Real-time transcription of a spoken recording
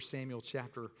Samuel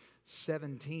chapter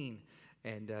 17.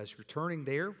 And as you're turning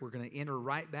there, we're going to enter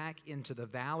right back into the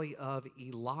valley of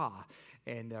Elah.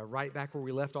 And right back where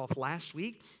we left off last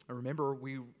week, I remember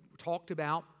we talked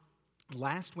about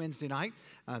last Wednesday night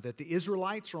that the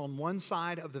Israelites are on one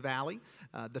side of the valley.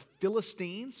 The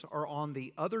Philistines are on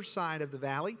the other side of the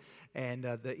valley. And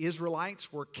the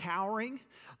Israelites were cowering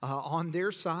on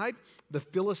their side. The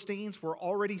Philistines were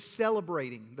already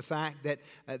celebrating the fact that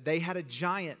they had a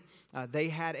giant. They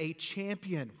had a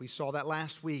champion. We saw that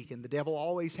last week. And the devil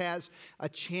always has a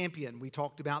champion. We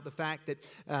talked about the fact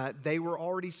that they were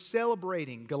already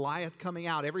celebrating Goliath coming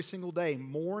out every single day,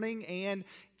 morning and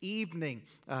evening,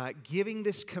 giving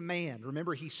this command.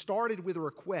 Remember, he started with a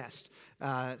request.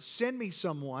 Send me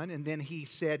someone. And then he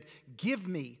said, give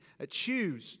me,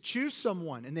 choose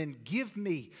someone. And then give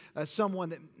me someone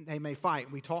that they may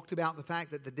fight. We talked about the fact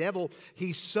that the devil,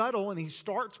 he's subtle and he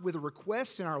starts with a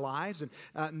request in our lives and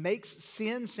makes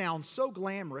sin sound so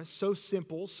glamorous, so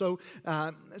simple, so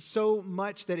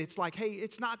much that it's like, hey,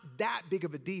 it's not that big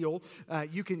of a deal.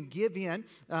 You can give in.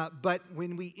 But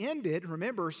when we ended,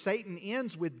 remember, Satan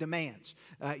ends with demands.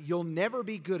 You'll never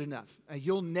be good enough.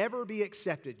 You'll never be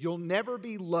accepted. You'll never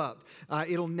be loved.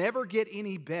 It'll never get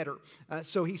any better.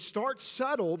 So he starts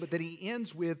subtle, but then he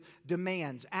ends with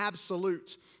demands,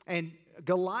 absolutes. And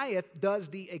Goliath does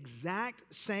the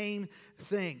exact same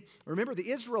thing. Remember, the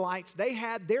Israelites, they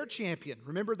had their champion.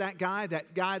 Remember that guy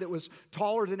that was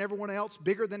taller than everyone else,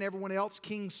 bigger than everyone else,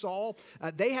 King Saul?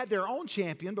 They had their own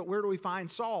champion, but where do we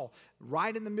find Saul?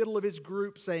 Right in the middle of his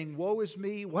group saying, woe is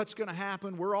me, what's going to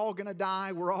happen? We're all going to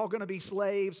die. We're all going to be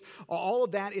slaves. All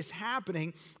of that is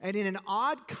happening. And in an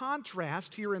odd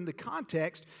contrast here in the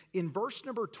context, in verse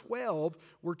number 12,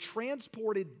 we're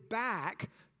transported back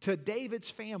to David's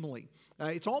family.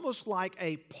 It's almost like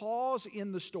a pause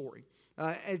in the story,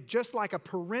 just like a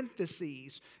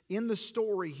parenthesis in the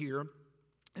story here.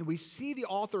 And we see the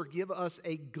author give us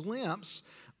a glimpse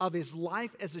of his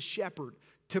life as a shepherd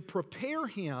to prepare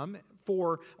him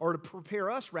to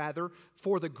prepare us rather,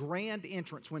 for the grand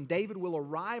entrance when David will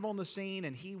arrive on the scene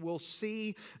and he will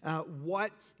see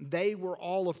what they were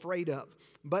all afraid of.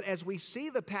 But as we see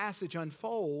the passage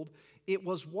unfold, it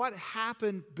was what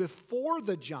happened before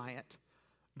the giant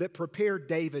that prepared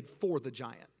David for the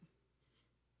giant.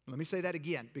 Let me say that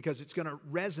again because it's going to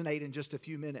resonate in just a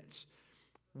few minutes.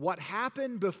 What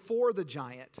happened before the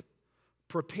giant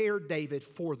prepared David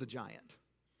for the giant.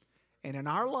 And in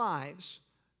our lives,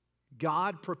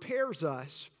 God prepares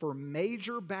us for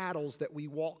major battles that we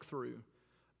walk through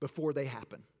before they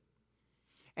happen.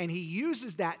 And He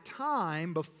uses that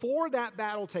time before that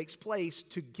battle takes place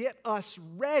to get us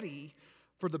ready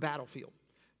for the battlefield,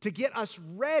 to get us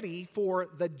ready for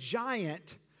the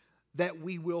giant that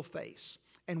we will face.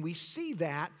 And we see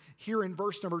that here in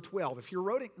verse number 12. If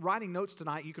you're writing notes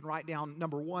tonight, you can write down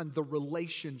number 1, the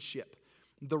relationship.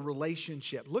 The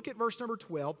relationship. Look at verse number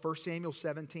 12, 1 Samuel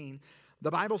 17. The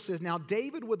Bible says, now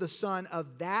David was the son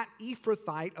of that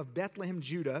Ephrathite of Bethlehem,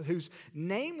 Judah, whose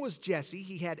name was Jesse.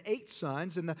 He had 8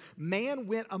 sons, and the man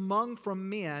went among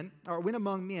men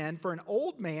for an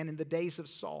old man in the days of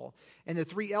Saul. And the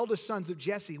 3 eldest sons of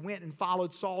Jesse went and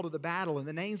followed Saul to the battle. And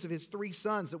the names of his 3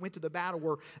 sons that went to the battle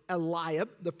were Eliab,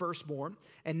 the firstborn,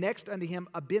 and next unto him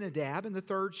Abinadab, and the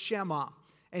third Shema.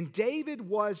 And David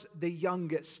was the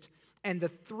youngest, and the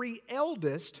 3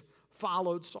 eldest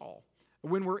followed Saul.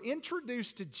 When we're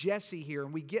introduced to Jesse here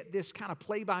and we get this kind of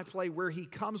play-by-play where he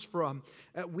comes from,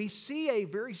 we see a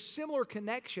very similar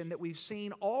connection that we've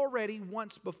seen already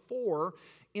once before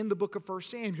in the book of 1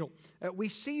 Samuel. We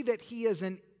see that he is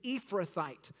an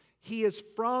Ephrathite. He is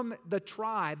from the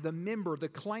tribe, the member, the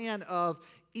clan of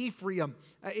Ephraim.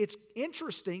 It's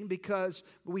interesting because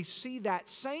we see that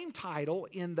same title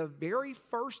in the very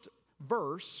first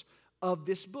verse of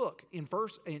this book. In 1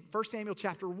 Samuel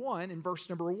chapter 1, in verse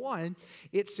number 1,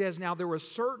 it says, now there was a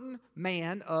certain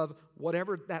man of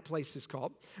whatever that place is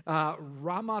called,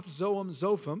 Ramoth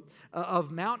Zophim,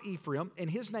 of Mount Ephraim,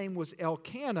 and his name was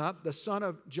Elkanah, the son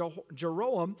of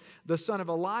Jeroham, the son of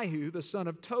Elihu, the son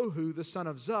of Tohu, the son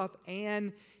of Zuph,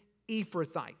 and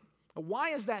Ephrathite. Why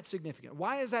is that significant?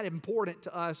 Why is that important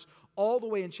to us all the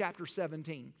way in chapter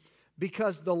 17?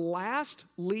 Because the last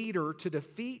leader to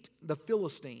defeat the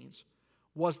Philistines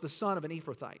was the son of an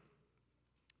Ephrathite.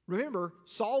 Remember,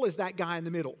 Saul is that guy in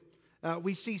the middle.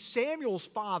 We see Samuel's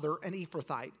father, an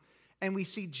Ephrathite, and we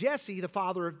see Jesse, the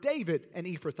father of David, an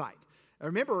Ephrathite.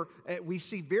 Remember, we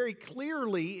see very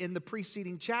clearly in the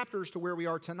preceding chapters to where we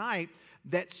are tonight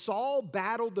that Saul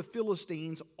battled the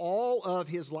Philistines all of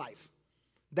his life.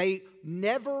 They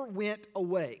never went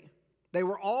away. They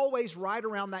were always right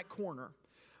around that corner.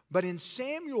 But in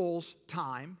Samuel's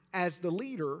time as the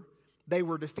leader, they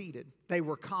were defeated. They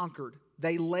were conquered.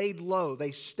 They laid low.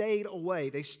 They stayed away.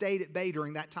 They stayed at bay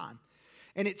during that time.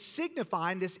 And it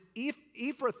signified, this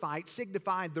Ephrathite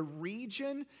signified the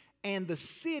region and the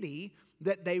city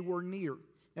that they were near.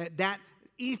 That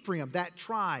Ephraim, that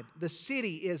tribe, the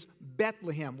city is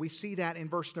Bethlehem. We see that in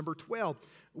verse number 12,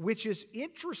 which is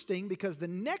interesting because the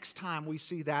next time we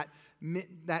see that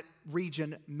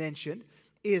region mentioned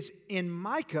is in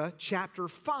Micah chapter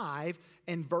 5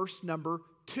 and verse number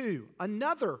 2.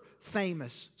 Another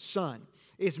famous son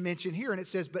is mentioned here, and it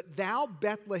says, "But thou,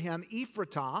 Bethlehem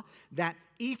Ephratah, that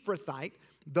Ephrathite,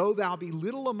 though thou be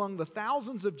little among the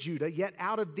thousands of Judah, yet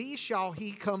out of thee shall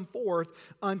he come forth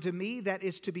unto me that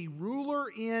is to be ruler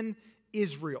in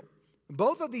Israel."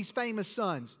 Both of these famous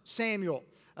sons, Samuel,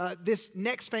 this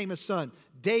next famous son,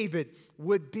 David,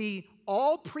 would be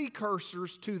all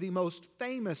precursors to the most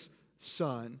famous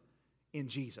son in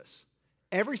Jesus.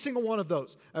 Every single one of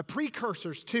those are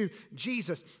precursors to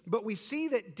Jesus. But we see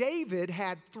that David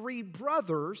had 3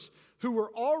 brothers who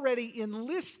were already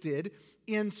enlisted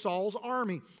in Saul's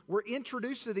army. We're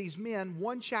introduced to these men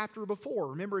one chapter before.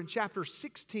 Remember in chapter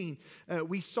 16,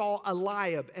 we saw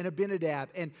Eliab and Abinadab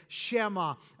and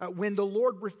Shema when the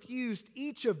Lord refused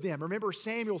each of them. Remember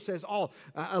Samuel says,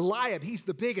 Eliab, he's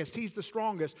the biggest, he's the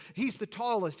strongest, he's the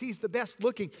tallest, he's the best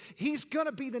looking. He's going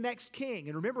to be the next king.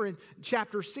 And remember in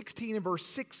chapter 16 and verse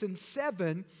 6 and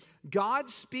 7, God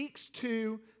speaks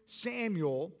to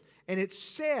Samuel, and it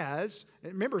says,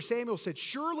 remember Samuel said,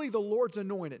 "Surely the Lord's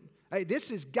anointed." Hey, this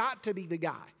has got to be the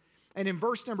guy. And in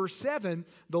verse number 7,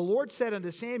 the Lord said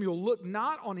unto Samuel, "Look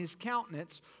not on his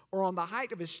countenance or on the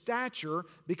height of his stature,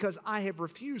 because I have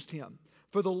refused him.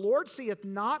 For the Lord seeth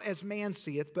not as man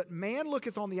seeth, but man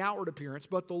looketh on the outward appearance,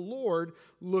 but the Lord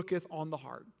looketh on the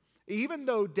heart." Even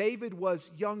though David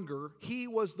was younger, he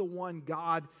was the one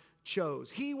God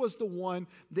chose. He was the one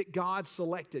that God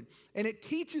selected. And it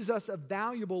teaches us a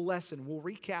valuable lesson. We'll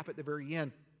recap at the very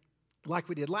end like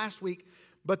we did last week.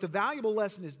 But the valuable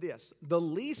lesson is this: the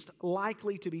least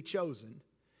likely to be chosen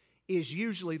is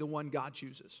usually the one God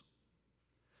chooses.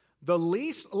 The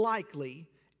least likely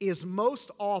is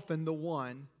most often the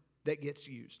one that gets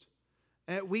used.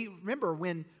 We remember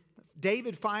when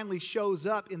David finally shows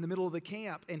up in the middle of the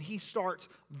camp and he starts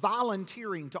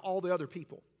volunteering to all the other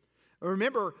people.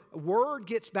 Remember, word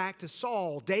gets back to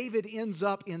Saul. David ends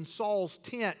up in Saul's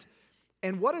tent.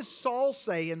 And what does Saul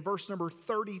say in verse number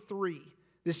 33?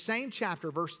 This same chapter,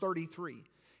 verse 33.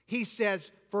 He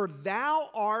says, "For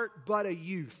thou art but a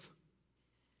youth."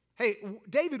 Hey,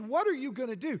 David, what are you going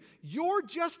to do? You're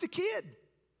just a kid.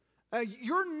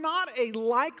 You're not a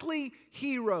likely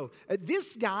hero.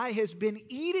 This guy has been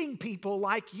eating people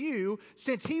like you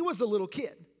since he was a little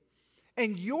kid.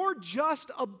 And you're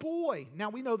just a boy. Now,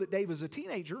 we know that David's a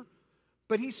teenager,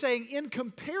 but he's saying in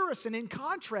comparison, in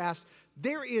contrast,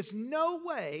 there is no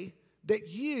way that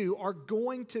you are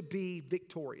going to be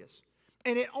victorious.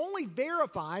 And it only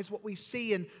verifies what we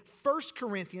see in 1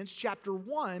 Corinthians chapter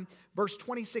 1, verse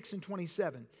 26 and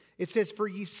 27. It says, "For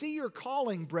ye see your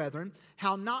calling, brethren,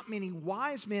 how not many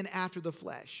wise men after the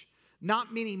flesh,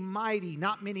 not many mighty,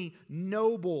 not many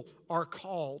noble are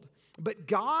called. But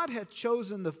God hath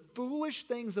chosen the foolish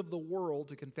things of the world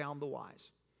to confound the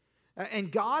wise.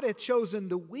 And God hath chosen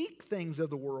the weak things of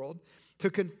the world to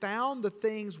confound the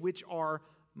things which are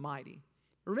mighty."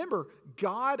 Remember,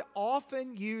 God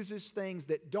often uses things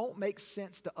that don't make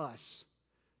sense to us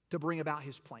to bring about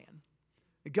His plan.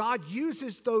 God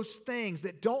uses those things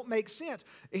that don't make sense.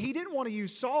 He didn't want to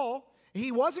use Saul.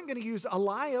 He wasn't going to use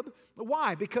Eliab.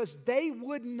 Why? Because they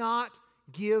would not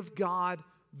give God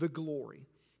the glory.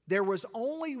 There was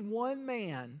only one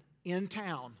man in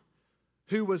town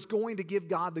who was going to give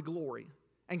God the glory.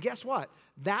 And guess what?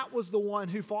 That was the one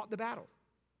who fought the battle.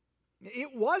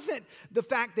 It wasn't the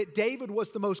fact that David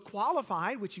was the most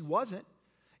qualified, which he wasn't.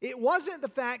 It wasn't the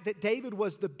fact that David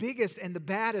was the biggest and the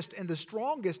baddest and the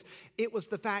strongest. It was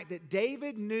the fact that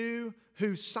David knew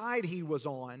whose side he was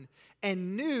on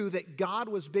and knew that God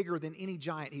was bigger than any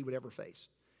giant he would ever face.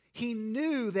 He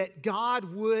knew that God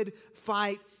would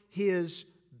fight his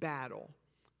battle.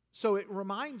 So it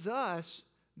reminds us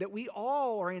that we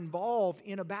all are involved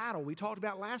in a battle. We talked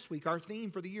about last week, our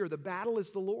theme for the year, the battle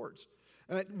is the Lord's.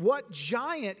 What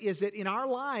giant is it in our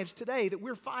lives today that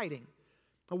we're fighting?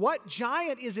 What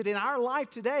giant is it in our life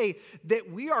today that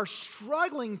we are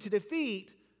struggling to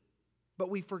defeat, but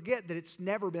we forget that it's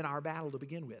never been our battle to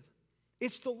begin with?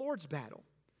 It's the Lord's battle.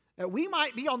 We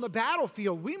might be on the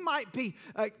battlefield. We might be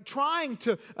trying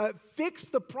to fix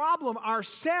the problem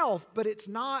ourselves, but it's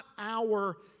not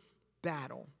our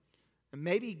battle. And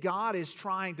maybe God is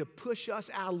trying to push us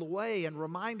out of the way and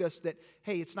remind us that,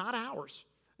 hey, it's not ours.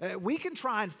 We can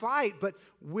try and fight, but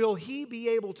will He be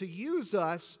able to use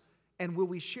us, and will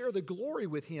we share the glory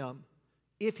with Him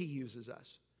if He uses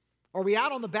us? Are we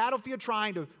out on the battlefield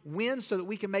trying to win so that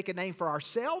we can make a name for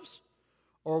ourselves?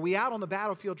 Or are we out on the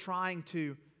battlefield trying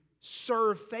to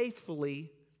serve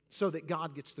faithfully so that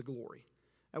God gets the glory?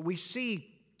 We see,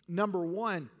 number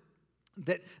one,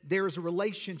 that there is a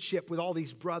relationship with all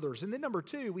these brothers. And then number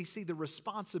two, we see the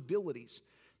responsibilities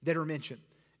that are mentioned.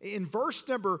 In verse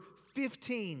number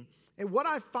 15, and what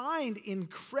I find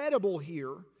incredible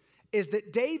here is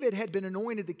that David had been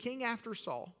anointed the king after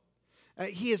Saul.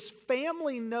 His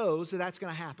family knows that that's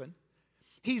going to happen.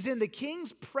 He's in the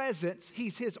king's presence.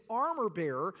 He's his armor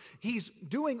bearer. He's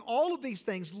doing all of these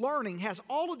things, learning, has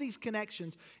all of these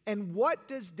connections. And what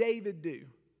does David do?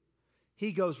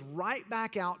 He goes right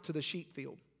back out to the sheep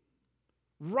field,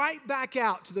 right back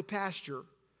out to the pasture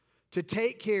to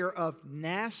take care of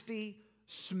nasty,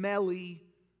 smelly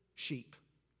sheep.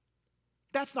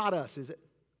 That's not us, is it?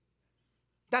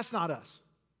 That's not us.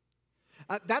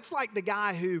 That's like the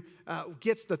guy who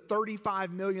gets the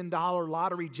 $35 million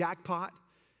lottery jackpot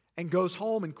and goes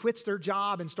home and quits their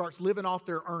job and starts living off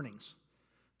their earnings.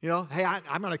 You know, hey,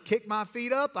 I'm going to kick my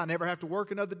feet up. I never have to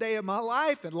work another day of my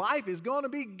life, and life is going to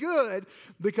be good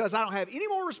because I don't have any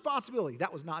more responsibility.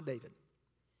 That was not David.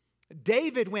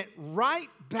 David went right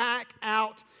back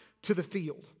out to the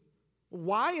field.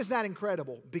 Why is that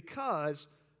incredible? Because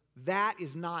that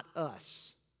is not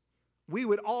us. We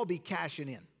would all be cashing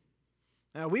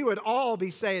in. We would all be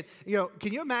saying, you know,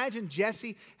 can you imagine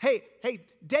Jesse? Hey,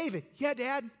 David, yeah,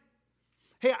 Dad.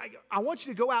 Hey, I want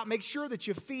you to go out and make sure that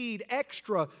you feed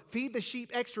the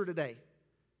sheep extra today.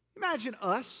 Imagine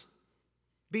us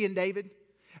being David.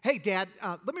 Hey, Dad,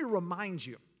 let me remind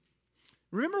you.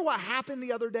 Remember what happened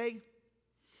the other day?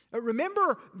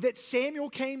 Remember that Samuel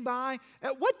came by?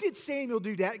 What did Samuel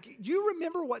do, Dad? Do you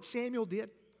remember what Samuel did?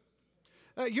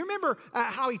 You remember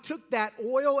how he took that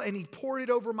oil and he poured it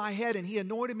over my head and he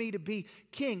anointed me to be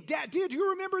king. Dad, do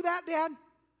you remember that, Dad?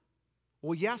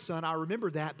 Well, yeah, son, I remember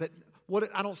that, but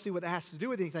I don't see what that has to do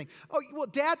with anything. Oh, well,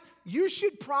 Dad, you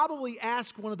should probably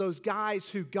ask one of those guys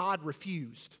who God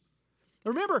refused.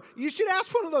 Remember, you should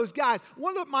ask one of those guys,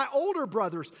 one of my older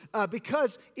brothers,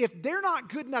 because if they're not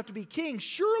good enough to be king,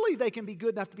 surely they can be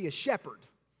good enough to be a shepherd.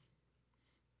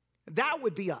 That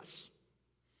would be us.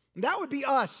 That would be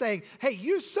us saying, hey,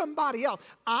 use somebody else.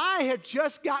 I have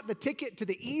just got the ticket to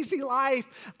the easy life.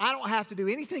 I don't have to do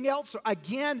anything else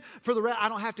again for the rest. I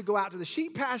don't have to go out to the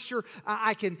sheep pasture.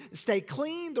 I can stay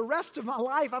clean the rest of my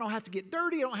life. I don't have to get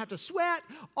dirty. I don't have to sweat.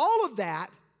 All of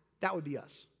that would be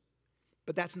us.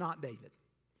 But that's not David.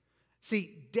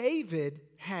 See, David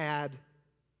had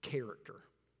character.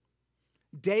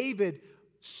 David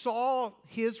saw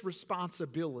his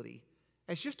responsibility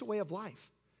as just a way of life.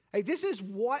 Hey, this is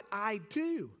what I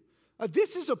do.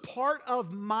 This is a part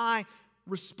of my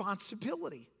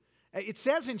responsibility. It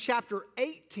says in chapter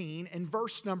 18 and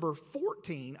verse number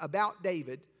 14 about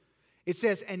David, it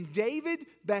says, and David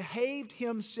behaved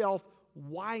himself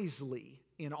wisely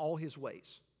in all his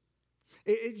ways.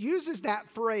 It uses that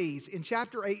phrase in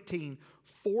chapter 18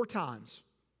 4 times.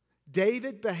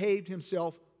 David behaved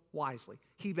himself wisely.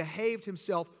 He behaved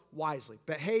himself wisely.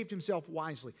 Behaved himself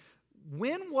wisely.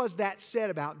 When was that said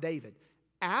about David?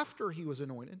 After he was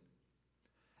anointed,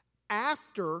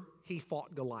 after he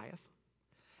fought Goliath,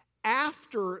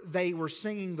 after they were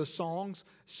singing the songs,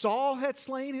 Saul had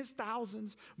slain his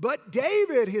thousands, but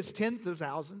David his tens of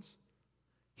thousands.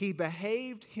 He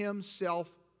behaved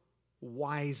himself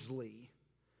wisely.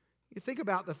 You think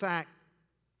about the fact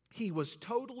he was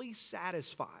totally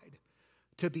satisfied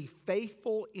to be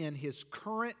faithful in his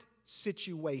current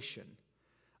situation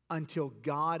until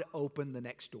God opened the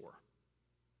next door.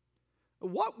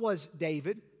 What was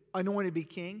David anointed to be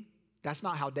king? That's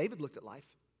not how David looked at life.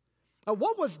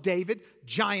 What was David?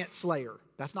 Giant slayer.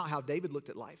 That's not how David looked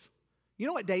at life. You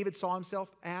know what David saw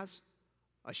himself as?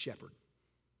 A shepherd.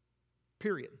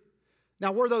 Period.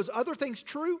 Now, were those other things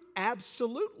true?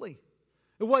 Absolutely.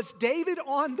 Was David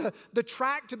on the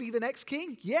track to be the next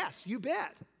king? Yes, you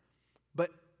bet.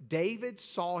 But David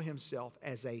saw himself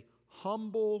as a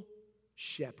humble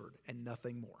shepherd and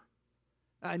nothing more.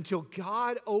 Until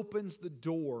God opens the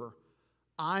door,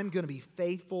 I'm going to be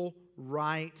faithful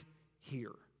right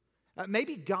here.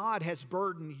 Maybe God has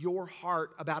burdened your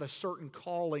heart about a certain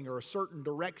calling or a certain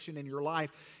direction in your life,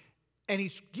 and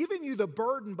He's given you the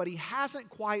burden, but He hasn't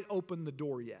quite opened the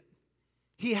door yet.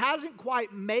 He hasn't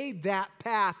quite made that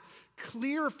path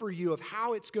clear for you of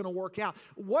how it's going to work out.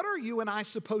 What are you and I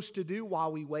supposed to do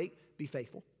while we wait? Be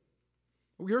faithful.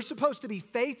 We're supposed to be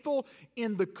faithful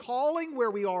in the calling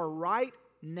where we are right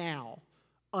now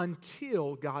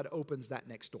until God opens that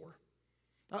next door.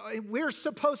 We're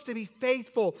supposed to be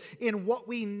faithful in what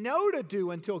we know to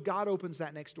do until God opens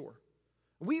that next door.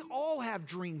 We all have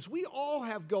dreams. We all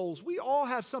have goals. We all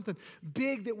have something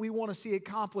big that we want to see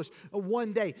accomplished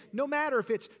one day. No matter if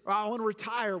it's, I want to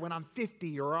retire when I'm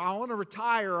 50, or I want to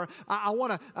retire, or I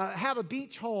want to have a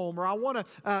beach home, or I want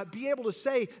to be able to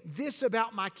say this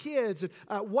about my kids,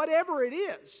 whatever it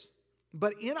is.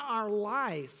 But in our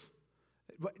life,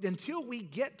 until we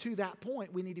get to that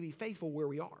point, we need to be faithful where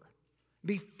we are.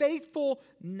 Be faithful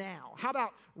now. How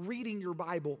about reading your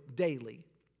Bible daily?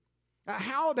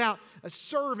 How about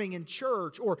serving in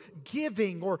church, or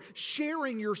giving, or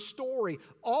sharing your story?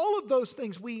 All of those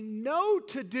things we know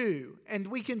to do, and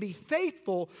we can be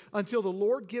faithful until the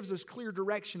Lord gives us clear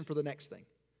direction for the next thing.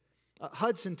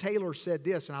 Hudson Taylor said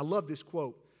this, and I love this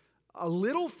quote: "A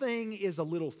little thing is a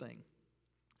little thing,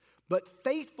 but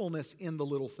faithfulness in the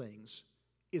little things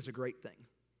is a great thing."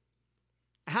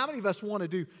 How many of us want to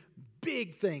do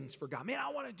big things for God? Man,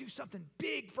 I want to do something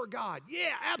big for God.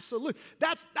 Yeah, absolutely.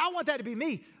 I want that to be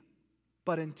me.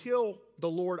 But until the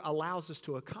Lord allows us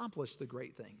to accomplish the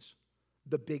great things,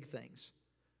 the big things,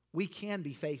 we can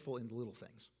be faithful in the little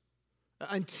things.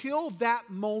 Until that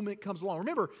moment comes along.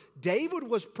 Remember, David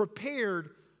was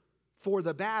prepared for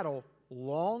the battle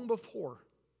long before,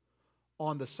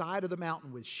 on the side of the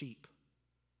mountain with sheep.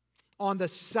 On the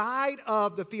side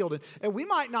of the field. And we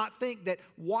might not think that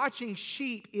watching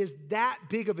sheep is that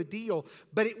big of a deal,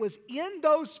 but it was in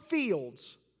those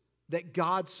fields that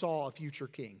God saw a future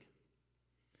king.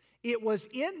 It was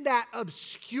in that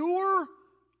obscure,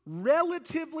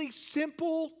 relatively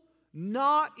simple,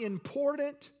 not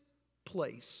important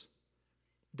place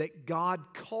that God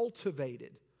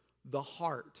cultivated the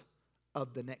heart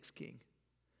of the next king.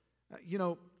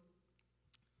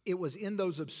 It was in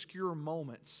those obscure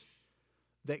moments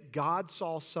that God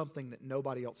saw something that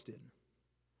nobody else did.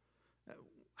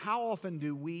 How often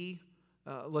do we,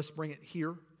 let's bring it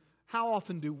here, how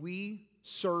often do we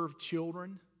serve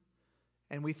children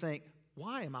and we think,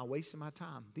 why am I wasting my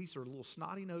time? These are little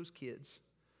snotty-nosed kids.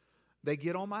 They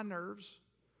get on my nerves.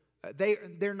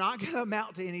 They're not going to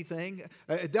amount to anything.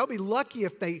 They'll be lucky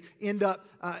if they end up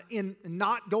in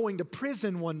not going to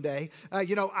prison one day.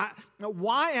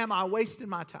 Why am I wasting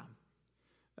my time?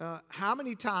 How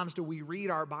many times do we read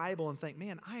our Bible and think,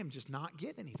 man, I am just not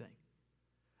getting anything?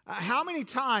 How many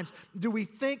times do we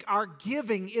think our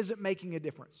giving isn't making a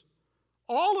difference?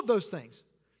 All of those things.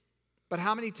 But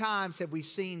how many times have we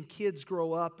seen kids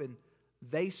grow up and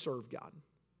they serve God?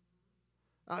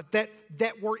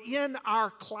 That were in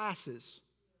our classes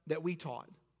that we taught.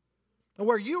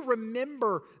 Where you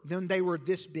remember when they were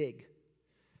this big.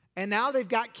 And now they've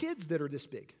got kids that are this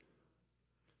big.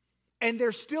 And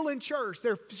they're still in church.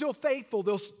 They're still faithful.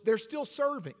 They're still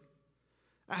serving.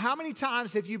 How many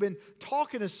times have you been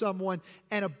talking to someone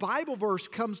and a Bible verse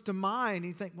comes to mind and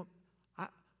you think, well,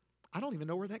 I don't even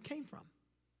know where that came from.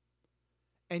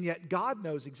 And yet God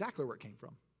knows exactly where it came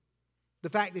from. The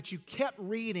fact that you kept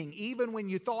reading even when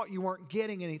you thought you weren't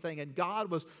getting anything, and God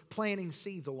was planting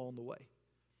seeds along the way.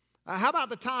 How about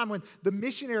the time when the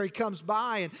missionary comes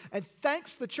by and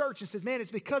thanks the church and says, man,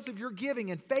 it's because of your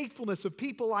giving and faithfulness of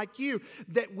people like you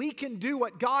that we can do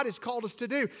what God has called us to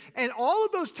do. And all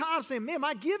of those times saying, man,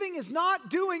 my giving is not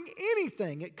doing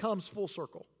anything. It comes full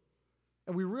circle.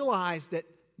 And we realize that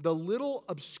the little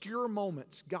obscure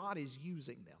moments, God is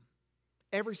using them.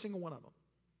 Every single one of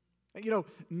them.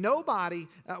 Nobody,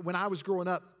 when I was growing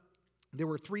up, there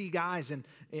were three guys in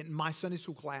my Sunday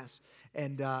school class,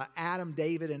 and Adam,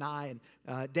 David, and I.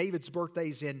 And David's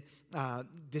birthday's in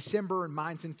December, and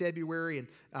mine's in February, and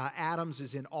Adam's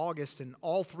is in August. And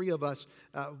all three of us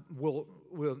will.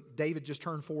 David just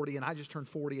turned 40, and I just turned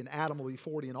 40, and Adam will be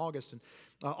 40 in August. And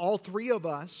all three of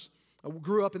us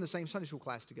grew up in the same Sunday school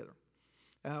class together.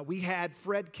 We had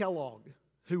Fred Kellogg,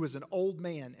 who was an old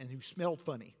man and who smelled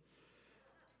funny,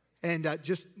 and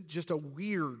just a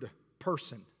weird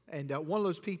person. And one of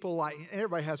those people,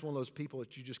 everybody has one of those people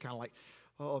that you just kind of like,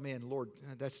 oh man, Lord,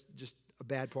 that's just a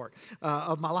bad part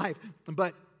of my life.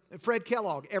 But Fred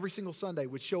Kellogg, every single Sunday,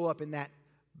 would show up in that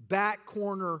back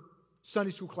corner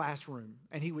Sunday school classroom,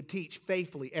 and he would teach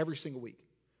faithfully every single week.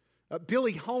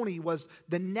 Billy Honey was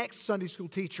the next Sunday school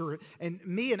teacher, and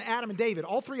me and Adam and David,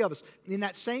 all three of us in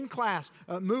that same class,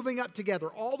 moving up together,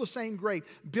 all the same grade.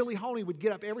 Billy Honey would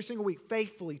get up every single week,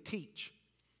 faithfully teach.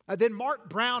 Then Mark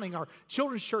Browning, our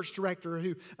children's church director,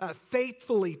 who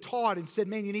faithfully taught and said,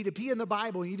 man, you need to be in the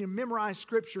Bible, you need to memorize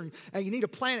Scripture, and you need to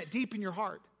plant it deep in your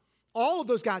heart. All of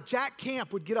those guys. Jack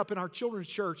Camp would get up in our children's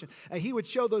church and he would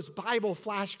show those Bible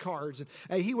flashcards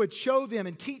and he would show them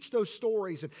and teach those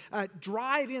stories and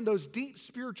drive in those deep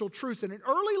spiritual truths at an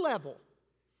early level.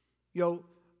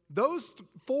 Those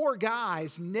four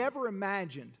guys never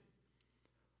imagined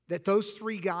that those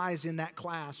three guys in that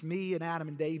class, me and Adam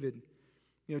and David,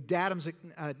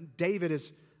 David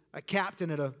is a captain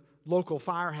at a local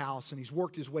firehouse and he's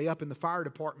worked his way up in the fire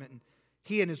department. And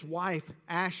he and his wife,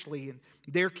 Ashley, and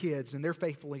their kids, and they're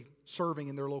faithfully serving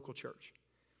in their local church.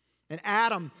 And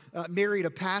Adam married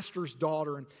a pastor's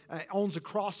daughter and owns a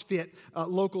CrossFit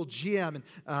local gym.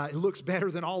 And it looks better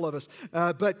than all of us.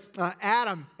 But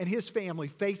Adam and his family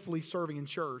faithfully serving in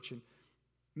church. And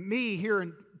me here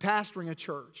and pastoring a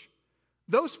church.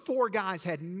 Those four guys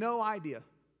had no idea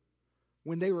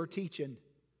when they were teaching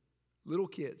little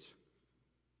kids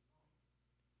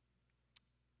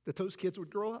that those kids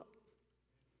would grow up.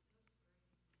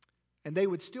 And they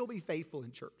would still be faithful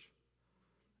in church.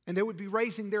 And they would be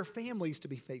raising their families to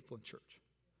be faithful in church.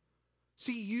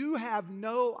 See, you have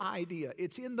no idea.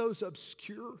 It's in those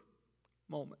obscure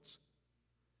moments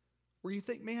where you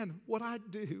think, man, what I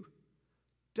do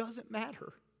doesn't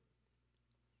matter.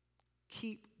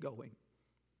 Keep going.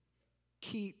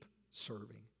 Keep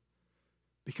serving.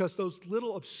 Because those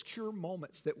little obscure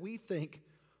moments that we think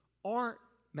aren't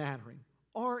mattering,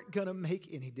 aren't going to make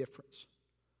any difference,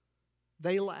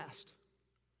 they last.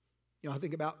 I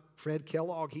think about Fred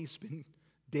Kellogg. He's been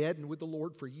dead and with the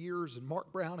Lord for years. And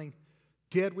Mark Browning,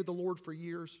 dead with the Lord for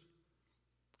years.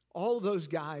 All of those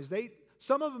guys,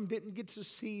 some of them didn't get to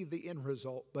see the end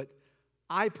result, but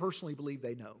I personally believe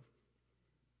they know.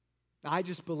 I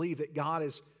just believe that God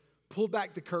has pulled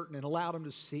back the curtain and allowed them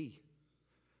to see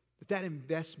that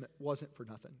investment wasn't for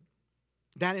nothing.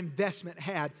 That investment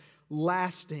had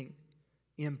lasting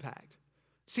impact.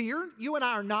 See, you and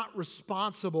I are not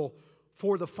responsible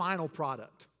for the final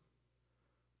product,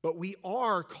 but we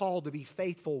are called to be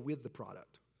faithful with the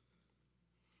product.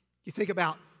 You think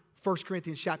about 1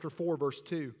 Corinthians chapter 4, verse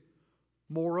 2.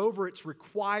 Moreover, it's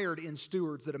required in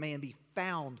stewards that a man be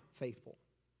found faithful.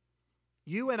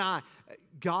 You and I,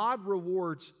 God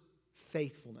rewards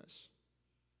faithfulness.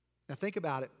 Now think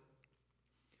about it.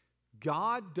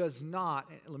 God does not,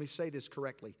 let me say this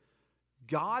correctly,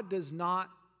 God does not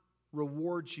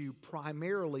reward you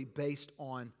primarily based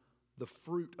on the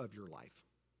fruit of your life.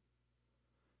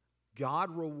 God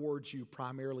rewards you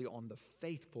primarily on the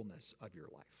faithfulness of your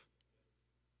life.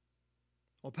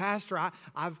 Well, Pastor,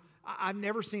 I've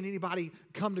never seen anybody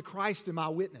come to Christ in my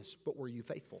witness, but were you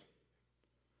faithful?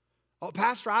 Oh,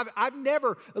 Pastor, I've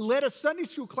never led a Sunday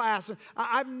school class.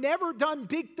 I've never done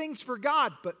big things for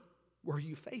God, but were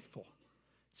you faithful?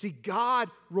 See, God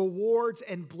rewards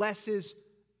and blesses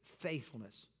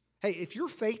faithfulness. Hey, if you're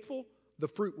faithful, the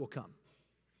fruit will come.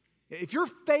 If you're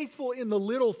faithful in the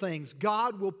little things,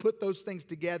 God will put those things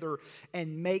together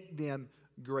and make them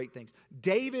great things.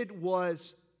 David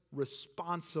was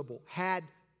responsible, had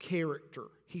character.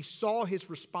 He saw his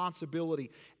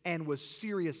responsibility and was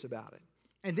serious about it.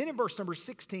 And then in verse number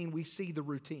 16, we see the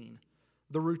routine.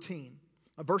 The routine.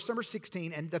 Verse number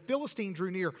 16, and the Philistine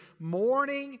drew near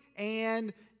morning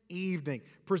and evening,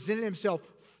 presented himself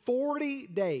 40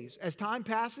 days. As time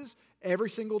passes, every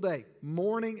single day,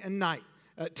 morning and night.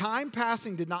 Time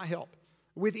passing did not help.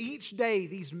 With each day,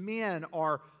 these men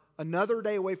are another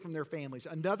day away from their families,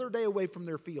 another day away from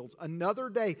their fields, another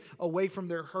day away from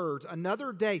their herds,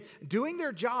 another day doing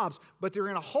their jobs, but they're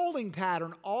in a holding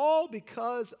pattern, all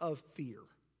because of fear.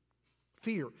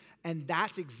 Fear. And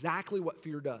that's exactly what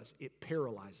fear does. It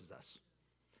paralyzes us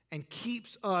and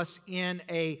keeps us in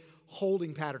a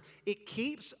holding pattern. It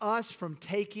keeps us from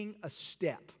taking a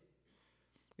step.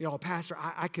 Pastor,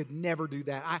 I could never do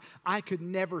that. I could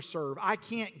never serve. I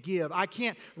can't give. I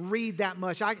can't read that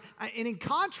much. And in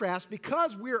contrast,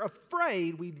 because we're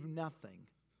afraid, we do nothing.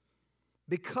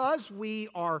 Because we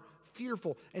are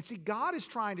fearful. And see, God is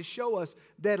trying to show us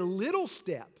that a little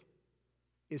step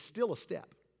is still a step.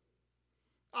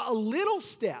 A little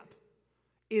step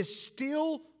is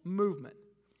still movement.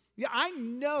 Yeah, I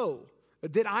know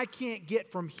that I can't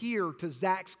get from here to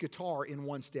Zach's guitar in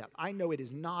one step. I know it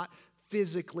is not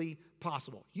physically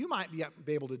possible. You might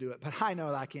be able to do it, but I know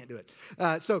that I can't do it.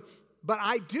 But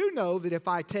I do know that if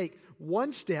I take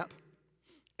one step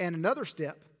and another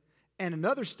step and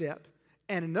another step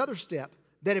and another step,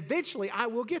 that eventually I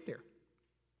will get there.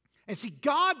 And see,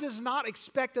 God does not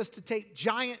expect us to take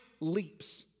giant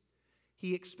leaps.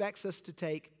 He expects us to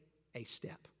take a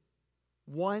step.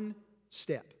 One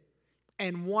step.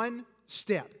 And one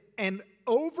step. And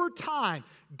over time,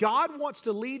 God wants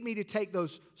to lead me to take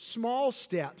those small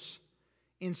steps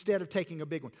instead of taking a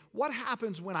big one. What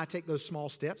happens when I take those small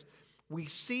steps? We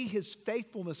see His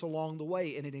faithfulness along the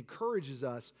way, and it encourages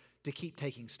us to keep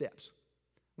taking steps.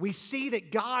 We see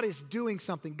that God is doing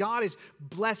something. God is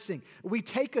blessing. We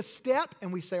take a step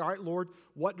and we say, all right, Lord,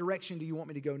 what direction do you want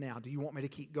me to go now? Do you want me to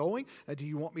keep going? Do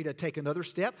you want me to take another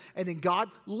step? And then God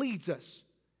leads us.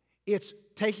 It's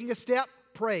taking a step,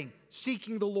 praying,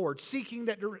 seeking the Lord, seeking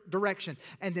that direction.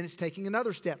 And then it's taking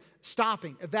another step,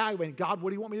 stopping, evaluating. God, what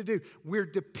do you want me to do? We're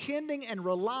depending and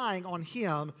relying on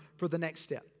Him for the next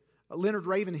step. Leonard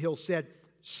Ravenhill said,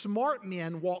 smart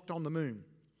men walked on the moon.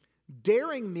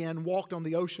 Daring men walked on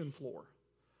the ocean floor,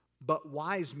 but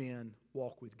wise men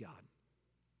walk with God.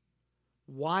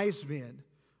 Wise men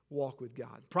walk with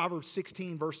God. Proverbs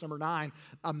 16, verse number 9,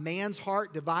 a man's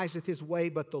heart deviseth his way,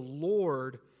 but the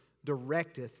Lord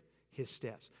directeth his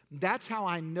steps. That's how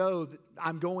I know that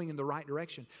I'm going in the right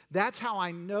direction. That's how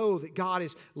I know that God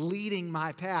is leading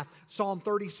my path. Psalm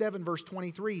 37, verse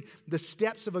 23, the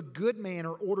steps of a good man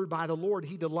are ordered by the Lord.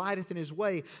 He delighteth in his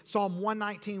way. Psalm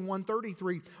 119,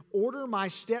 133, order my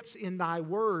steps in thy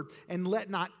word, and let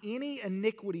not any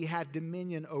iniquity have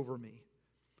dominion over me.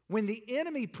 When the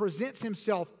enemy presents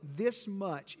himself this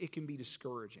much, it can be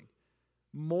discouraging.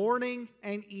 Morning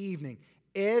and evening,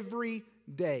 every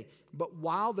day. But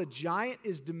while the giant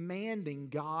is demanding,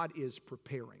 God is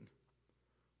preparing.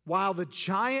 While the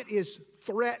giant is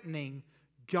threatening,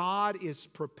 God is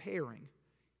preparing.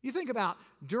 You think about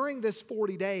during this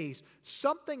 40 days,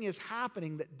 something is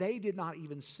happening that they did not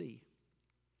even see.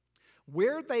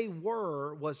 Where they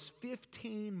were was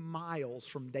 15 miles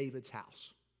from David's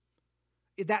house.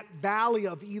 That valley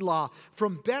of Elah,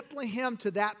 from Bethlehem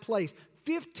to that place,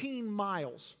 15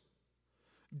 miles.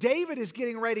 David is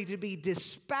getting ready to be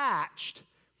dispatched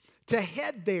to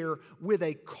head there with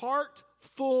a cart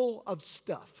full of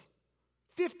stuff.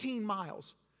 15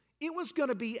 miles. It was going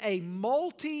to be a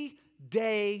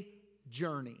multi-day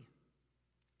journey.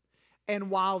 And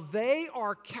while they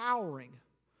are cowering,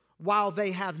 while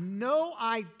they have no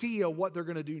idea what they're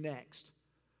going to do next,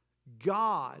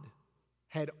 God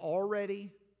had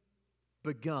already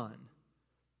begun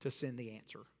to send the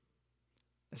answer.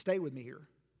 Now stay with me here.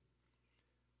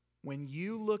 When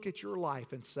you look at your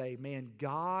life and say, man,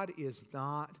 God is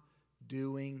not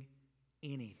doing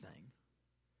anything,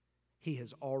 He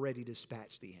has already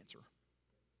dispatched the answer.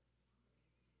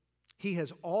 He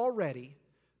has already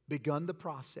begun the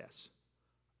process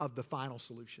of the final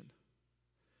solution.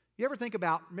 You ever think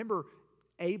about, remember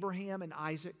Abraham and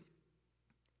Isaac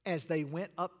as they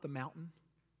went up the mountain,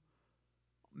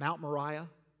 Mount Moriah?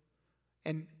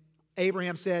 And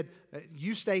Abraham said,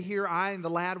 you stay here, I and the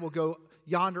lad will go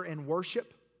yonder and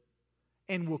worship,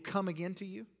 and will come again to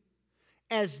you.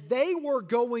 As they were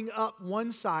going up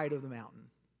one side of the mountain,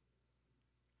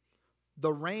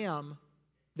 the ram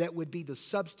that would be the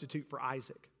substitute for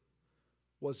Isaac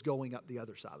was going up the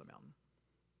other side of the mountain.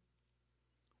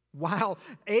 While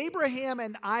Abraham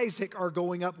and Isaac are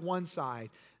going up one side,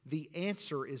 the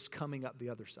answer is coming up the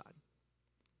other side.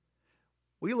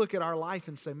 We look at our life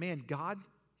and say, man, God,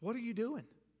 what are you doing?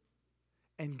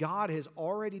 And God has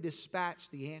already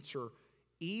dispatched the answer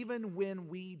even when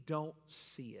we don't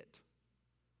see it.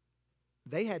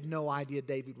 They had no idea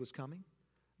David was coming.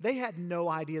 They had no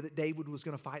idea that David was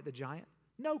going to fight the giant.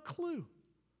 No clue.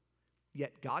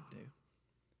 Yet God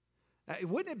knew.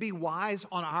 Wouldn't it be wise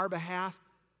on our behalf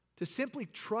to simply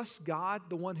trust God,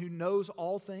 the one who knows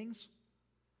all things,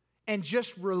 and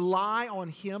just rely on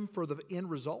Him for the end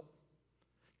result?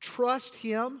 Trust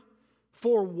Him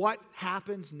for what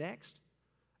happens next.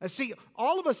 See,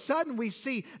 all of a sudden we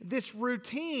see this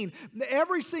routine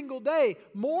every single day,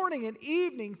 morning and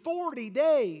evening, 40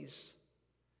 days.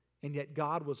 And yet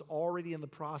God was already in the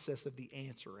process of the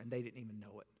answer, and they didn't even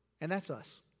know it. And that's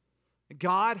us.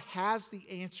 God has the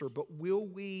answer, but will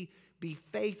we be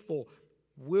faithful?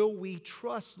 Will we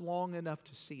trust long enough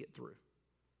to see it through?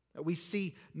 We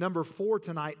see number 4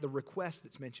 tonight, the request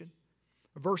that's mentioned.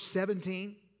 Verse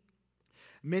 17.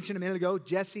 Mentioned a minute ago,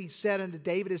 Jesse said unto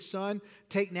David his son,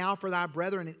 take now for thy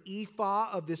brethren an ephah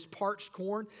of this parched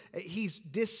corn. He's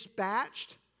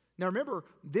dispatched. Now remember,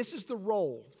 this is the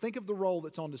role. Think of the role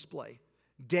that's on display.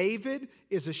 David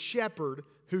is a shepherd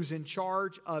who's in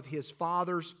charge of his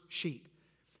father's sheep.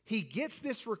 He gets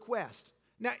this request.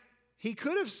 Now, he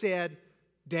could have said,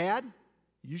 Dad,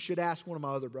 you should ask one of my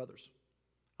other brothers.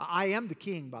 I am the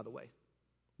king, by the way.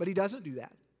 But he doesn't do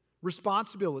that.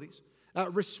 Responsibilities.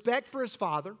 Respect for his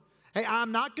father. Hey,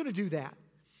 I'm not going to do that.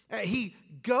 He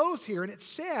goes here and it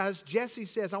says, Jesse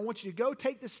says, I want you to go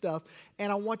take this stuff and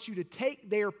I want you to take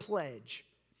their pledge.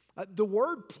 The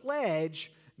word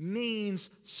pledge means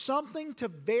something to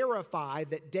verify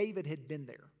that David had been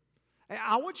there.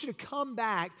 I want you to come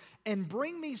back and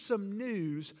bring me some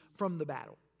news from the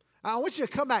battle. I want you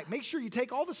to come back. Make sure you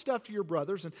take all the stuff to your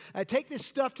brothers and take this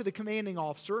stuff to the commanding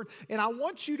officer. And I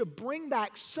want you to bring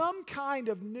back some kind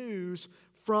of news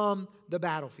from the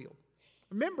battlefield.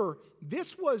 Remember,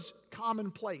 this was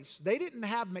commonplace. They didn't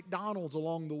have McDonald's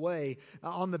along the way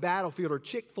on the battlefield or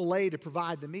Chick-fil-A to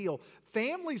provide the meal.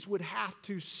 Families would have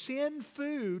to send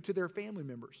food to their family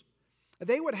members.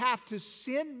 They would have to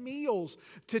send meals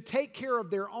to take care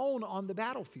of their own on the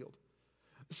battlefield.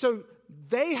 So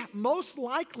they most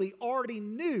likely already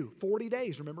knew 40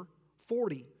 days, remember?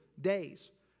 40 days.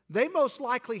 They most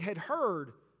likely had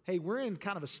heard, hey, we're in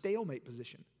kind of a stalemate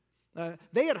position.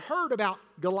 They had heard about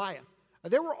Goliath.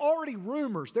 There were already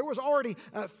rumors. There was already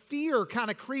fear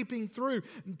kind of creeping through,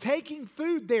 taking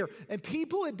food there. And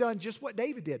people had done just what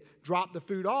David did. Drop the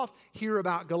food off, hear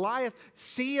about Goliath,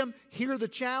 see him, hear the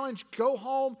challenge, go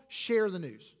home, share the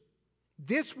news.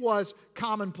 This was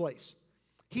commonplace.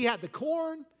 He had the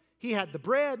corn, he had the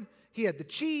bread, he had the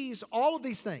cheese, all of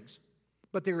these things.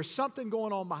 But there is something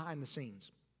going on behind the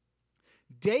scenes.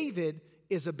 David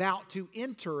is about to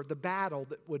enter the battle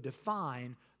that would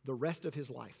define the rest of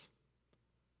his life.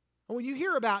 And when you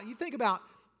think about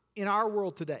in our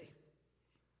world today,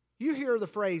 you hear the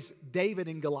phrase David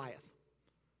and Goliath.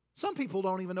 Some people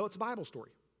don't even know it's a Bible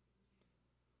story.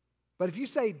 But if you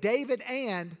say David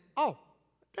and,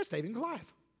 that's David and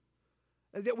Goliath.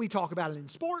 We talk about it in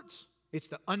sports. It's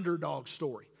the underdog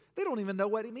story. They don't even know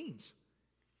what it means.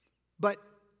 But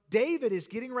David is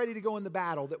getting ready to go in the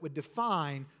battle that would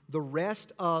define the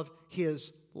rest of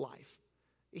his life.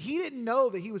 He didn't know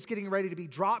that he was getting ready to be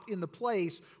dropped in the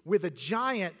place with a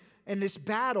giant in this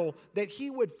battle that he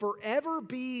would forever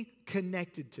be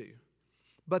connected to.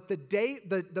 But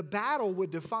the battle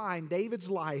would define David's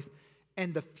life,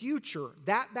 and the future,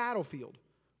 that battlefield,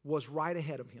 was right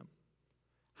ahead of him.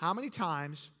 How many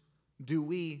times do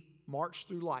we march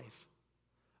through life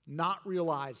not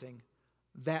realizing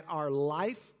that our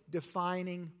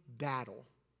life-defining battle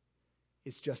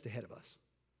is just ahead of us?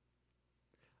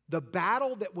 The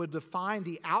battle that would define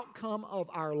the outcome of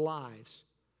our lives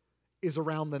is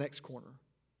around the next corner.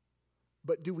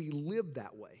 But do we live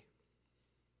that way?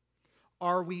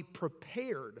 Are we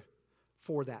prepared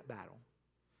for that battle?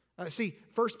 See,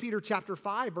 1 Peter chapter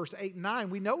 5, verse 8 and 9,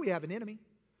 we know we have an enemy.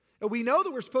 We know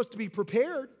that we're supposed to be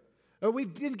prepared.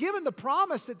 We've been given the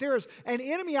promise that there's an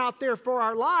enemy out there for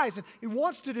our lives, and he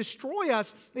wants to destroy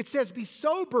us. It says, be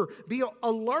sober, be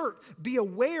alert, be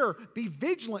aware, be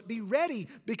vigilant, be ready,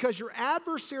 because your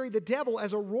adversary, the devil,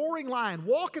 as a roaring lion,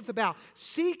 walketh about,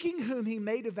 seeking whom he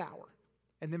may devour.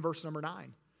 And then verse number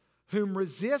 9, whom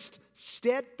resist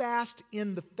steadfast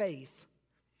in the faith,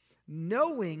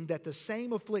 knowing that the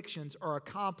same afflictions are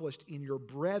accomplished in your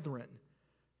brethren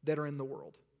that are in the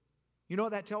world. You know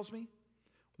what that tells me?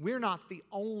 We're not the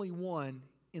only one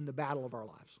in the battle of our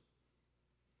lives.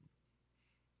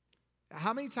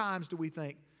 How many times do we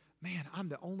think, man, I'm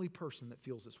the only person that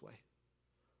feels this way?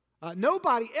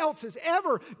 Nobody else has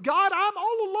ever, God, I'm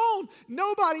all alone.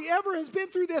 Nobody ever has been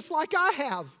through this like I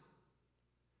have.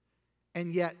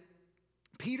 And yet,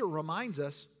 Peter reminds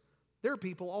us there are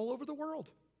people all over the world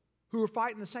who are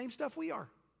fighting the same stuff we are.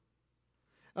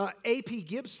 A.P.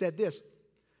 Gibbs said this,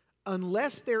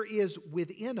 unless there is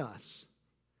within us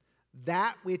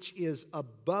that which is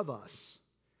above us,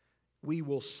 we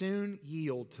will soon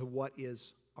yield to what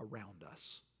is around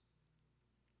us.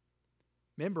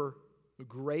 Remember,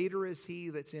 greater is he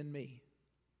that's in me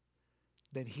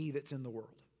than he that's in the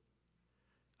world.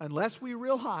 Unless we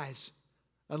realize,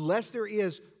 unless there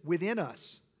is within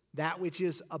us that which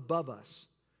is above us,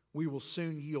 we will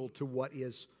soon yield to what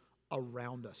is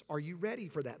around us. Are you ready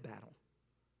for that battle?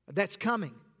 That's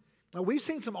coming. Now, we've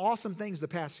seen some awesome things the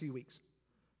past few weeks.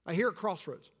 Here at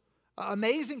Crossroads.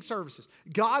 Amazing services.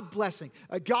 God blessing.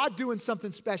 God doing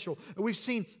something special. We've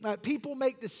seen people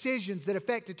make decisions that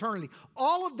affect eternity.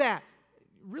 All of that.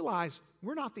 Realize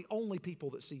we're not the only people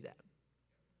that see that.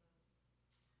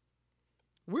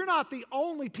 We're not the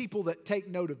only people that take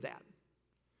note of that.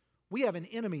 We have an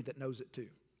enemy that knows it too.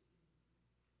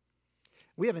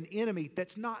 We have an enemy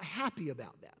that's not happy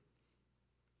about that.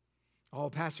 Oh,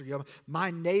 Pastor,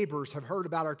 my neighbors have heard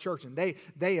about our church and they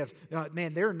have,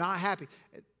 they're not happy.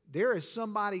 There is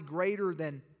somebody greater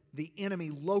than the enemy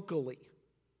locally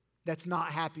that's not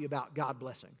happy about God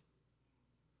blessing.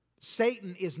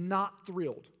 Satan is not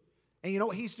thrilled. And you know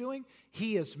what he's doing?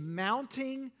 He is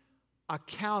mounting a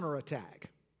counterattack.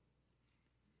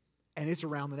 And it's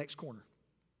around the next corner.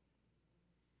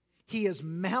 He is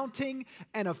mounting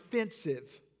an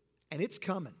offensive, and it's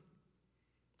coming.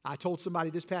 I told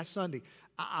somebody this past Sunday,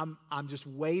 I'm just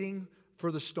waiting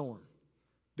for the storm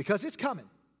because it's coming.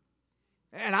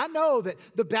 And I know that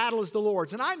the battle is the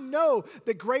Lord's. And I know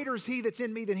that greater is He that's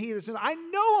in me than he that's in me. I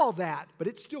know all that, but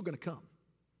it's still going to come.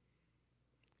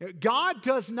 God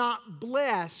does not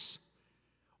bless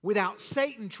without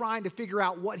Satan trying to figure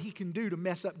out what he can do to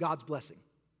mess up God's blessing.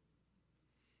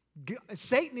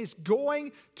 Satan is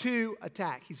going to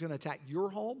attack. He's going to attack your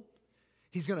home.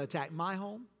 He's going to attack my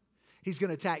home. He's going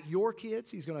to attack your kids.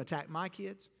 He's going to attack my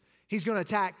kids. He's going to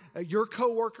attack your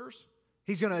coworkers.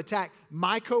 He's going to attack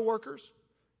my coworkers.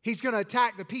 He's going to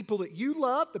attack the people that you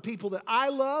love, the people that I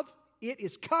love. It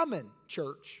is coming,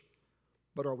 church.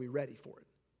 But are we ready for it?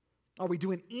 Are we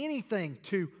doing anything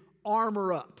to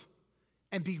armor up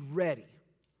and be ready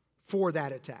for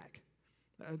that attack?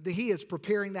 He is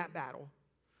preparing that battle.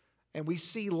 And we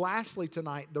see lastly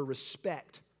tonight the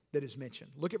respect that is mentioned.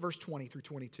 Look at verse 20 through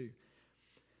 22.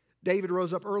 David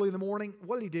rose up early in the morning.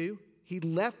 What did he do? He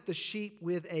left the sheep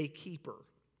with a keeper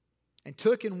and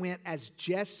took and went as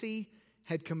Jesse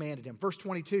had commanded him. Verse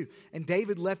 22, and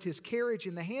David left his carriage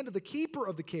in the hand of the keeper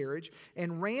of the carriage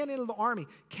and ran into the army,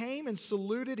 came and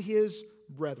saluted his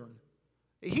brethren.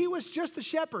 He was just the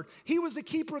shepherd. He was the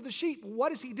keeper of the sheep. What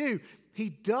does he do? He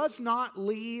does not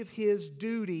leave his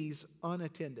duties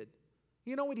unattended.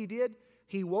 You know what he did?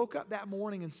 He woke up that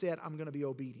morning and said, I'm going to be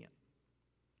obedient.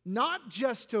 Not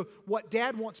just to what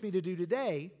Dad wants me to do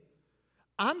today.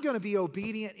 I'm going to be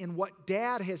obedient in what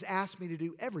Dad has asked me to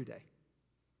do every day.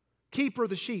 Keeper of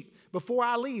the sheep. Before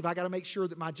I leave, I got to make sure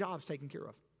that my job's taken care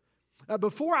of.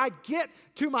 Before I get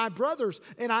to my brothers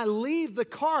and I leave the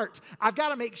cart, I've got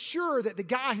to make sure that the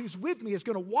guy who's with me is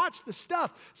going to watch the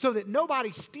stuff so that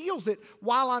nobody steals it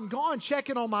while I'm gone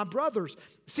checking on my brothers.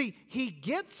 See, he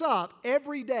gets up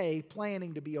every day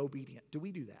planning to be obedient. Do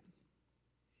we do that?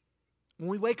 When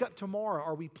we wake up tomorrow,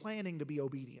 are we planning to be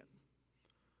obedient?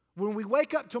 When we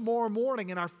wake up tomorrow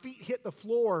morning and our feet hit the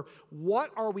floor,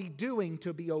 what are we doing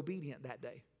to be obedient that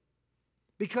day?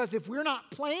 Because if we're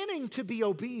not planning to be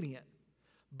obedient,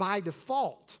 by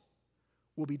default,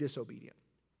 we'll be disobedient.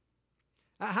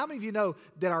 How many of you know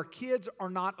that our kids are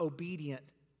not obedient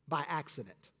by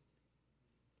accident?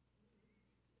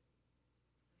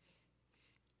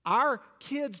 Our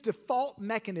kids' default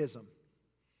mechanism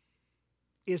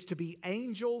is to be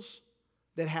angels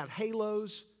that have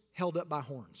halos held up by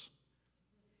horns.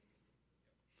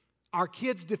 Our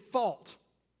kids' default,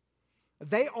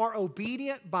 they are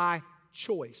obedient by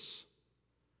choice.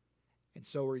 And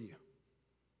so are you.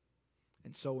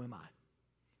 And so am I.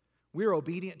 We're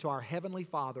obedient to our Heavenly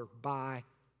Father by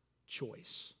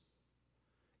choice.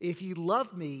 If you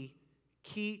love me,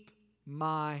 keep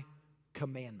my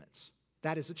commandments.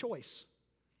 That is a choice.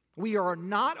 We are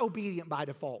not obedient by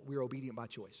default. We are obedient by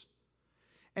choice.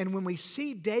 And when we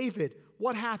see David,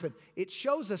 what happened? It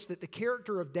shows us that the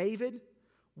character of David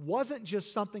wasn't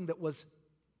just something that was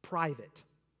private.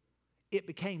 It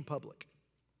became public.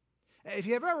 If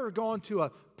you've ever gone to a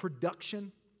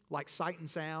production like Sight and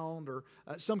Sound or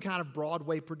some kind of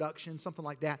Broadway production, something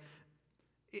like that,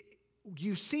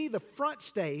 you see the front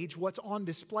stage, what's on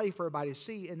display for everybody to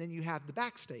see, and then you have the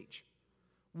backstage.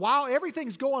 While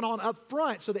everything's going on up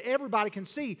front so that everybody can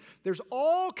see, there's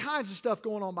all kinds of stuff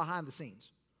going on behind the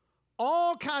scenes.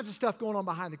 All kinds of stuff going on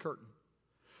behind the curtain.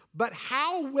 But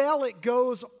how well it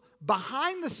goes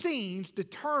behind the scenes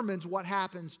determines what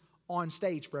happens on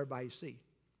stage for everybody to see.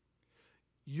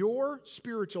 Your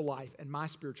spiritual life and my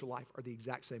spiritual life are the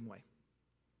exact same way.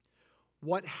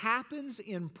 What happens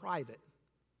in private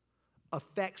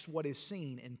affects what is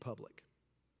seen in public.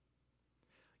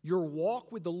 Your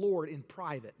walk with the Lord in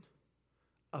private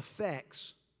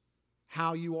affects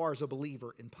how you are as a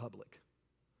believer in public.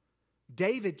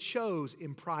 David chose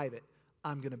in private,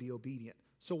 I'm going to be obedient.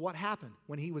 So what happened?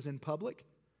 When he was in public,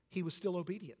 he was still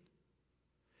obedient.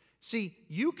 See,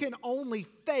 you can only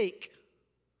fake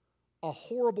a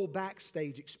horrible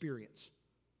backstage experience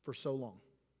for so long.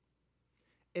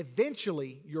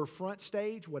 Eventually, your front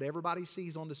stage, what everybody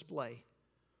sees on display,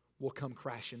 will come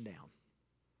crashing down.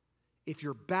 If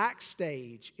your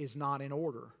backstage is not in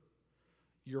order,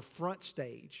 your front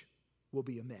stage will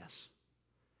be a mess.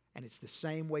 And it's the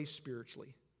same way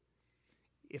spiritually.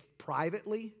 If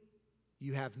privately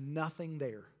you have nothing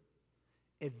there,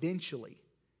 eventually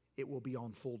it will be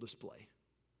on full display.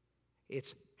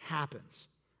 It happens.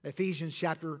 Ephesians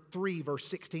chapter 3, verse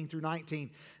 16 through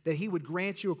 19, that He would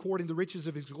grant you according to the riches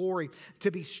of His glory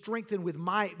to be strengthened with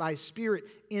might by His Spirit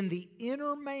in the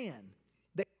inner man,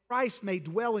 that Christ may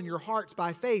dwell in your hearts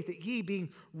by faith, that ye, being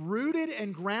rooted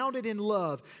and grounded in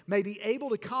love, may be able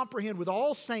to comprehend with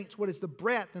all saints what is the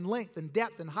breadth and length and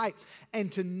depth and height,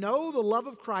 and to know the love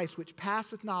of Christ which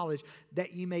passeth knowledge,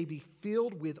 that ye may be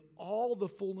filled with all the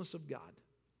fullness of God.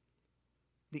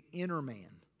 the inner man.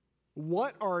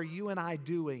 What are you and I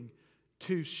doing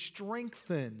to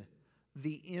strengthen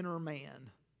the inner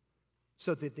man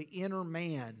so that the inner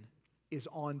man is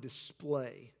on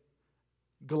display?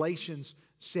 Galatians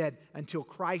said, until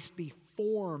Christ be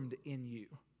formed in you.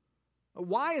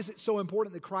 Why is it so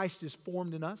important that Christ is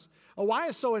formed in us? Why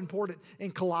is it so important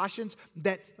in Colossians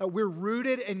that we're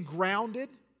rooted and grounded,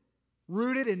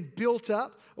 rooted and built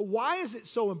up? Why is it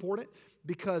so important?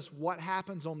 Because what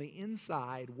happens on the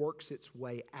inside works its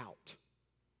way out.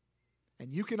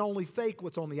 And you can only fake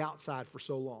what's on the outside for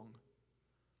so long.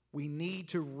 We need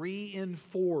to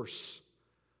reinforce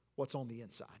what's on the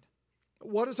inside.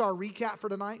 What is our recap for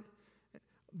tonight?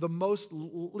 The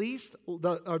least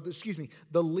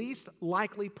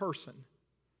likely person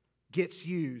gets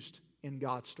used in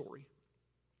God's story.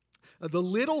 The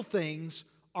little things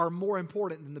are more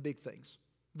important than the big things.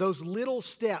 Those little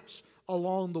steps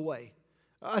along the way.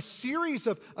 A series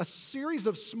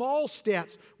of small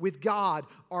steps with God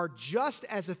are just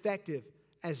as effective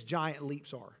as giant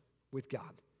leaps are with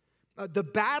God. The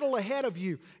battle ahead of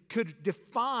you could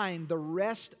define the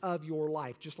rest of your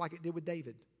life, just like it did with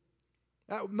David.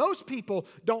 Most people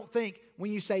don't think,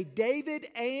 when you say David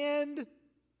and,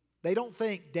 they don't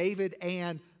think David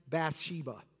and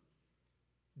Bathsheba,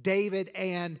 David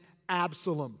and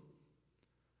Absalom,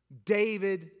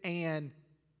 David and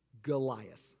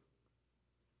Goliath.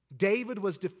 David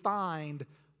was defined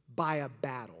by a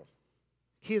battle.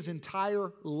 His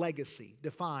entire legacy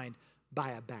defined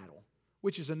by a battle,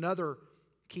 which is another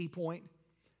key point.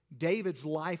 David's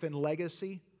life and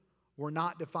legacy were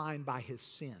not defined by his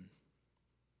sin.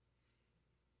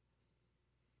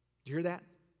 Did you hear that?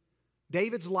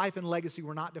 David's life and legacy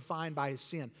were not defined by his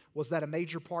sin. Was that a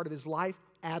major part of his life?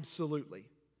 Absolutely.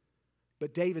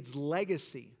 But David's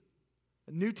legacy,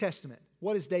 the New Testament,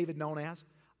 what is David known as?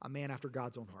 A man after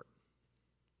God's own heart.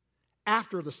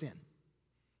 After the sin,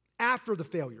 after the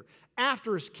failure,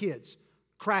 after his kids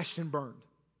crashed and burned,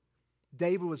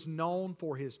 David was known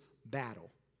for his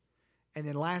battle. And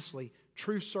then lastly,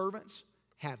 true servants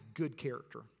have good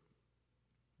character.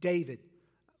 David,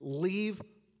 leave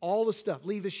all the stuff.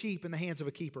 Leave the sheep in the hands of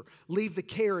a keeper. Leave the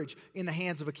carriage in the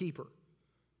hands of a keeper.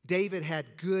 David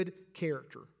had good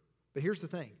character. But here's the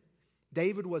thing.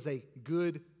 David was a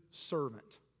good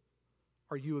servant.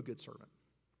 Are you a good servant?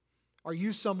 Are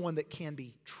you someone that can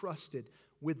be trusted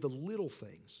with the little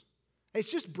things?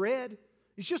 It's just bread.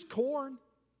 It's just corn.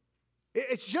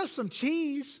 It's just some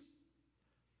cheese.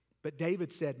 But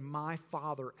David said, my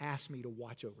Father asked me to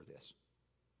watch over this.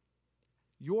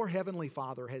 Your heavenly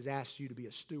Father has asked you to be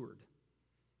a steward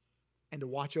and to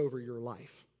watch over your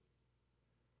life.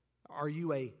 Are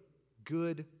you a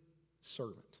good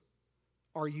servant?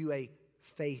 Are you a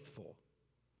faithful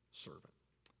servant?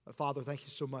 Father, thank you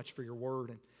so much for your word.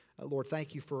 And Lord,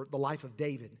 thank you for the life of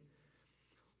David.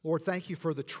 Lord, thank you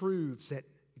for the truths that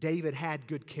David had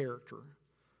good character.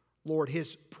 Lord,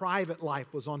 his private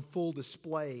life was on full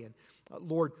display. And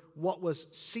Lord, what was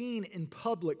seen in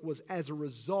public was as a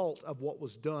result of what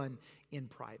was done in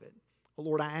private.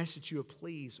 Lord, I ask that you would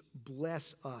please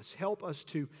bless us. Help us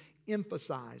to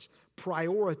emphasize,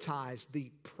 prioritize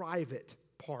the private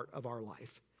part of our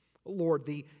life. Lord,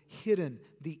 the hidden,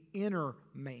 the inner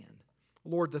man.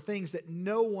 Lord, the things that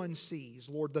no one sees.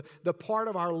 Lord, the part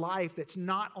of our life that's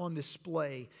not on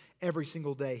display every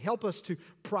single day. Help us to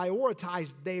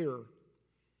prioritize there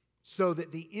so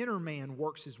that the inner man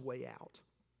works his way out.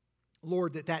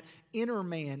 Lord, that inner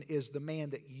man is the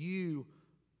man that you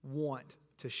want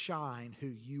to shine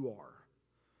who you are.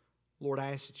 Lord,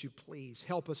 I ask that you please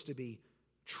help us to be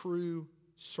true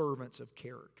servants of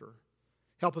character.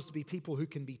 Help us to be people who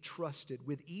can be trusted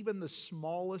with even the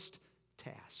smallest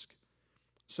task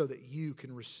so that you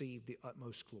can receive the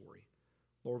utmost glory.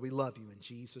 Lord, we love you in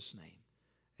Jesus' name.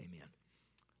 Amen.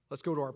 Let's go to our